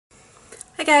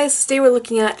Hi guys, today we're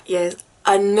looking at, yes,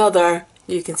 another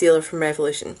new concealer from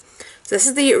Revolution. So this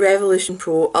is the Revolution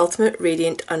Pro Ultimate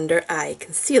Radiant Under Eye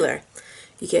Concealer.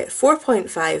 You get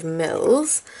 4.5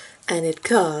 mils and it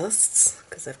costs,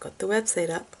 because I've got the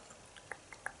website up,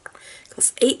 it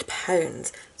costs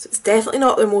 £8. So it's definitely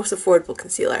not the most affordable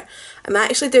concealer. I'm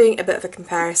actually doing a bit of a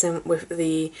comparison with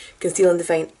the Conceal and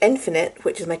Define Infinite,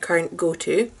 which is my current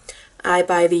go-to. I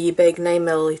buy the big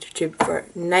 9ml tube for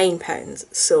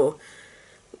 £9, so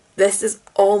this is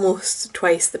almost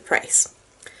twice the price.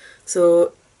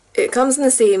 So it comes in the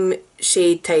same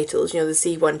shade titles, you know, the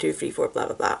C1, 2, 3, 4, blah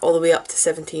blah blah, all the way up to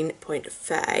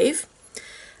 17.5.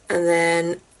 And then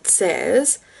it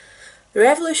says, the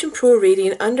Revolution Pro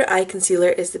Radiant Under Eye Concealer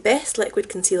is the best liquid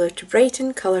concealer to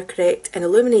brighten, colour correct and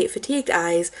illuminate fatigued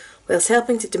eyes whilst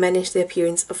helping to diminish the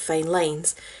appearance of fine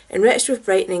lines. Enriched with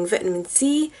brightening vitamin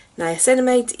C,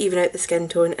 niacinamide to even out the skin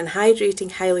tone and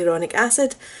hydrating hyaluronic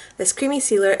acid, this creamy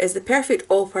sealer is the perfect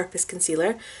all-purpose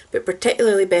concealer, but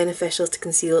particularly beneficial to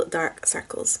conceal dark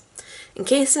circles.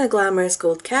 Encased in a glamorous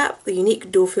gold cap, the unique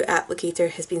doe foot applicator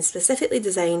has been specifically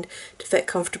designed to fit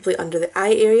comfortably under the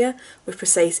eye area with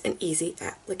precise and easy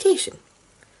application.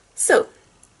 So,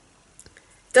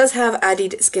 it does have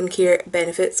added skincare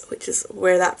benefits, which is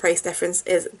where that price difference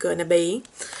is gonna be.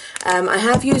 I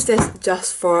have used this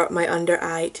just for my under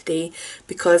eye today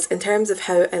because in terms of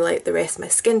how I like the rest of my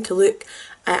skin to look,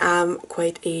 I am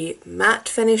quite a matte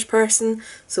finish person,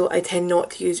 so I tend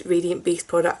not to use radiant based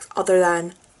products other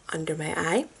than under my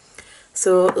eye.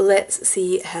 So let's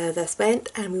see how this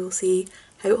went and we will see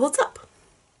how it holds up.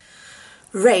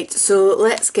 Right, so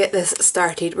let's get this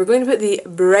started. We're going to put the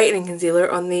brightening concealer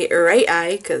on the right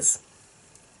eye because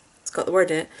it's got the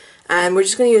word in it, and we're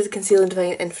just going to use the Conceal and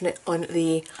Define Infinite on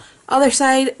the other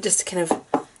side just to kind of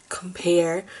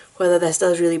compare whether this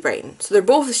does really brighten. So they're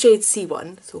both the shade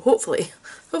C1, so hopefully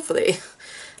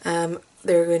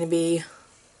they're going to be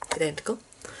identical.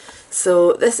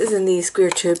 So this is in the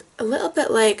square tube, a little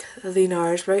bit like the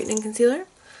NARS brightening concealer,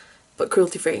 but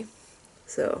cruelty free.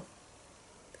 So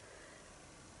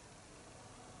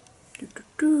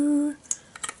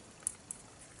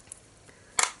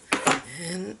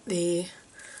and the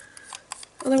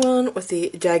other one with the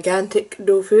gigantic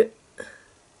doe foot.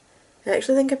 I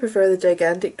actually think I prefer the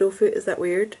gigantic doe foot, is that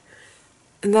weird?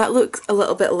 And that looks a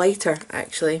little bit lighter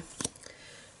actually,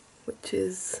 which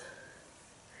is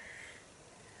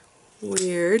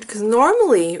weird because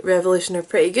normally Revolution are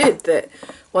pretty good that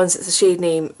once it's a shade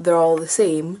name they're all the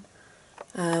same,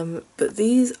 but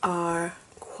these are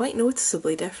quite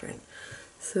noticeably different.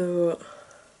 So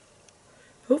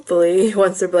hopefully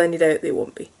once they're blended out they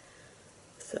won't be.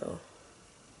 So,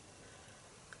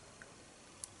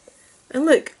 and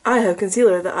look, I have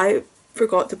concealer that I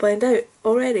forgot to blend out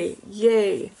already.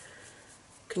 Yay!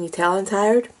 Can you tell I'm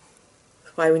tired?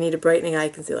 That's why we need a brightening eye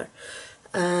concealer.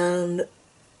 And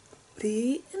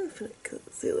the Infinite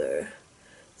Concealer.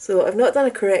 So I've not done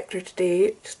a corrector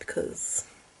today just because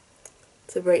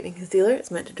it's a brightening concealer, it's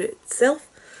meant to do it itself.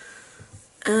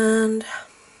 And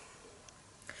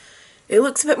it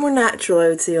looks a bit more natural, I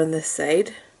would say, on this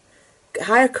side. Got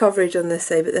higher coverage on this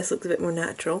side, but this looks a bit more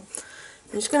natural.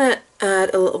 I'm just going to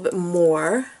add a little bit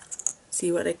more,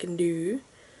 see what I can do.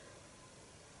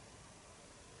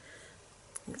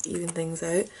 Even things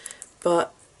out.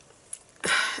 But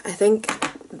I think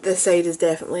this side is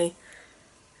definitely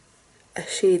a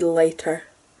shade lighter,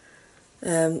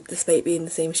 despite being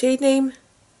the same shade name,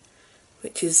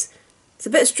 which is, it's a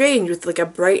bit strange with like a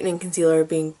brightening concealer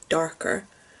being darker,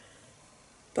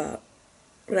 but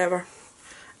whatever.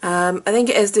 I think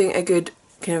it is doing a good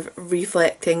kind of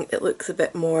reflecting. It looks a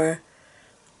bit more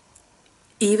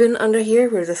even under here,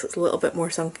 whereas this looks a little bit more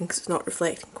sunken because it's not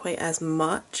reflecting quite as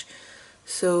much.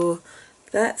 So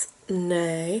that's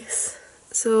nice.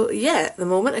 So yeah, at the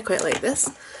moment I quite like this.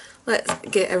 Let's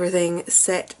get everything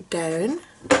set down.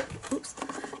 Oops.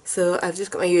 So I've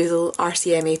just got my usual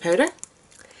RCMA powder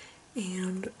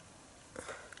and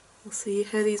we'll see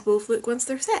how these both look once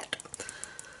they're set.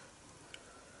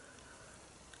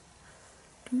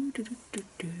 Okay.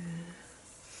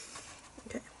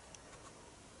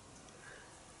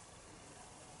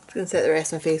 Just gonna set the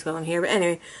rest of my face while I'm here, but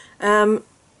anyway,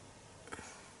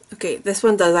 okay, this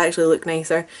one does actually look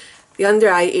nicer. The under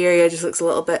eye area just looks a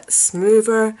little bit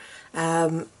smoother,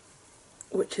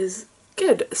 which is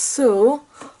good. So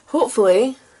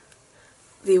hopefully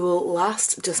they will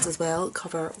last just as well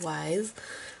cover wise.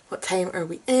 What time are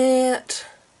we at?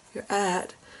 You're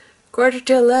at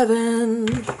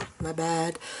 11:15. My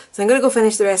bad. So I'm going to go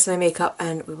finish the rest of my makeup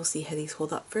and we will see how these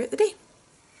hold up throughout the day.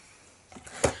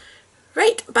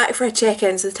 Right, back for a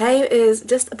check-in. So the time is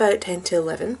just about 10 to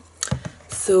 11.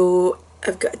 So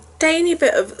I've got a tiny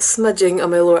bit of smudging on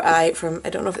my lower eye from, I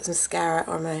don't know if it's mascara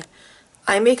or my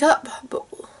eye makeup, but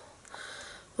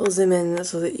we'll zoom in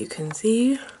so that you can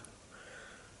see.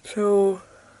 So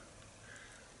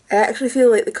I actually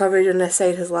feel like the coverage on this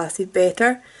side has lasted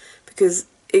better, because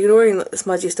ignoring the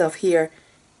smudgy stuff here,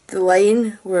 the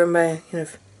line where my kind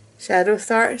of shadow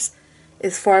starts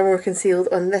is far more concealed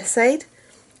on this side,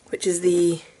 which is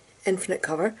the Infinite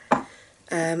cover,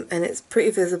 and it's pretty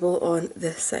visible on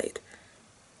this side.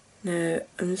 Now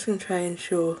I'm just going to try and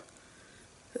show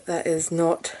that that is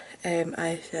not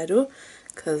eyeshadow,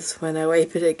 because when I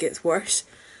wipe it, it gets worse.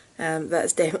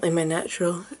 That's definitely my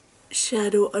natural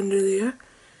shadow under there.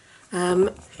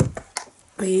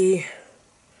 The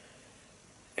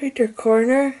outer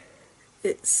corner,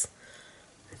 it's,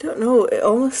 I don't know, it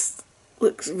almost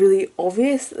looks really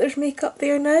obvious that there's makeup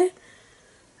there now,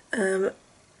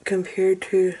 compared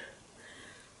to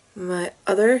my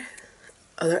other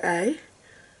eye.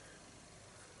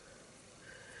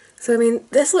 So I mean,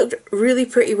 this looked really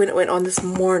pretty when it went on this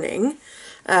morning,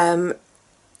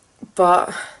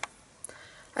 but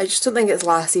I just don't think it's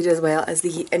lasted as well as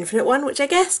the Infinite one, which I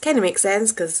guess kind of makes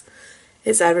sense because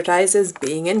it's advertised as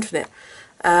being Infinite.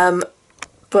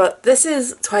 But this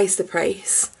is twice the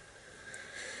price.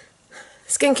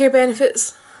 Skincare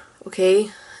benefits, okay.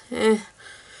 I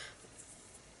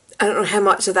don't know how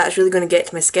much of that's really going to get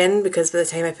to my skin, because by the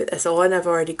time I put this on, I've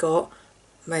already got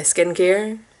my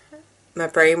skincare, my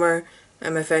primer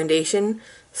and my foundation,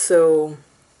 so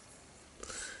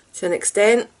to an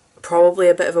extent probably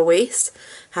a bit of a waste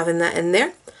having that in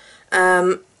there.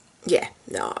 Yeah,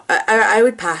 no, I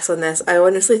would pass on this. I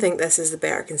honestly think this is the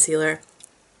better concealer.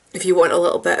 If you want a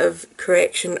little bit of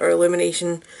correction or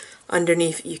illumination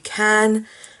underneath, you can.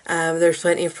 There's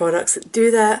plenty of products that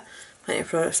do that, plenty of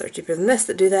products that are cheaper than this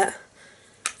that do that,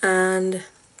 and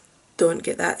don't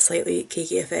get that slightly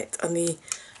cakey effect on the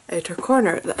outer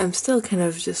corner that I'm still kind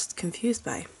of just confused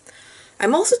by.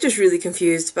 I'm also just really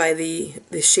confused by the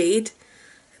shade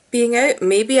being out.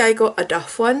 Maybe I got a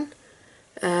Duff one,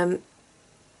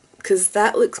 because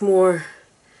that looks more,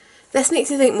 this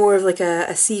makes me think more of like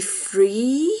a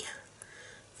C-free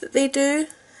that they do,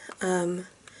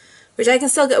 which I can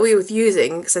still get away with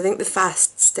using because I think the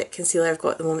Fast Stick concealer I've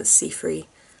got at the moment is C-free.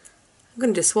 I'm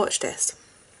going to do a swatch test.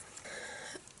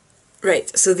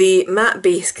 Right, so the matte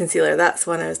base concealer, that's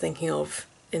the one I was thinking of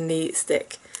in the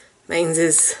stick. Mine's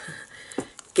is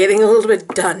getting a little bit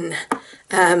done.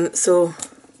 So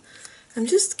I'm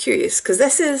just curious, because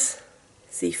this is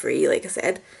C-free, like I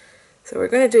said. So we're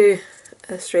going to do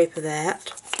a stripe of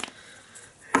that.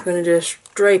 We're going to do a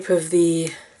stripe of the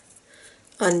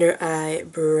under eye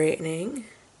brightening.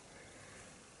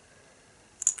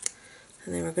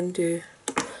 And then we're going to do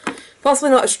possibly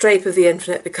not a stripe of the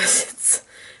Infinite, because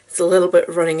it's a little bit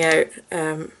running out,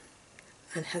 and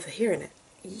has a hair in it.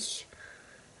 Eesh.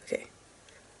 Okay.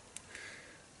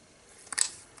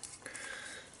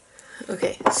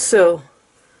 Okay, so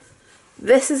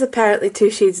this is apparently 2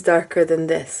 shades darker than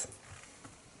this.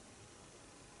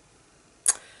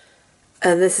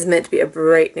 And this is meant to be a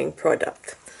brightening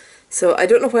product. So I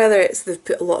don't know whether it's they've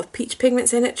put a lot of peach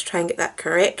pigments in it to try and get that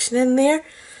correction in there,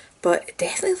 but it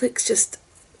definitely looks just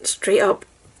straight up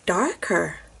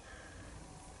darker.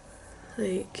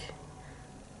 Like,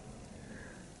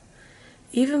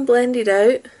 even blended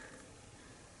out.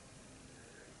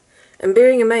 And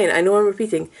bearing in mind, I know I'm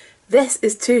repeating, this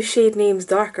is 2 shade names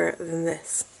darker than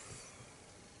this.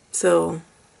 So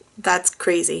that's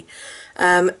crazy.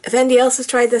 If anybody else has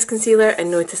tried this concealer and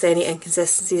noticed any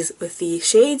inconsistencies with the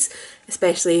shades,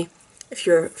 especially if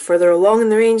you're further along in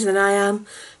the range than I am,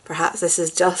 perhaps this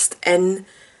is just in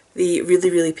the really,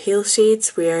 really pale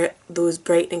shades where those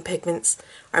brightening pigments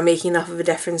are making enough of a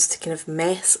difference to kind of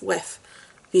mess with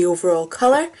the overall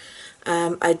colour.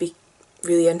 I'd be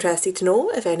really interested to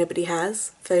know if anybody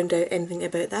has found out anything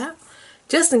about that.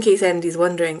 Just in case anybody's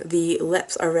wondering, the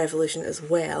lips are Revolution as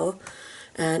well,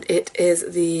 and it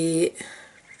is the,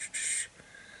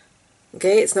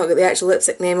 okay, it's not got the actual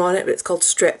lipstick name on it, but it's called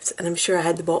Stripped, and I'm sure I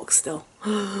had the box still.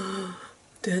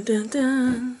 Dun dun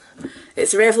dun.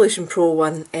 It's a Revolution Pro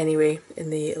one anyway, in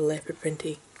the leopard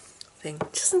printy thing,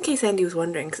 just in case anybody was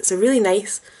wondering, because it's a really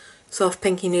nice soft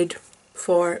pinky nude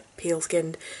for pale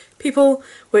skinned people,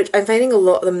 which I'm finding a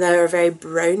lot of them now are very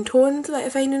brown toned that I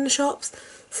find in the shops,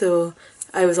 so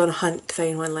I was on a hunt to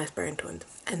find one less brown toned,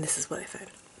 and this is what I found.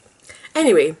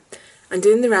 Anyway, I'm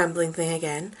doing the rambling thing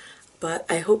again, but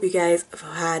I hope you guys have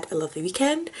had a lovely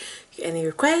weekend. If you have any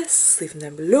requests, leave them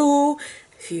down below.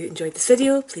 If you enjoyed this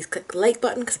video, please click the like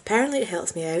button, because apparently it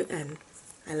helps me out and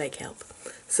I like help.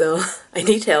 So I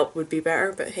need help would be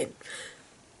better, but hey,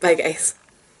 bye guys.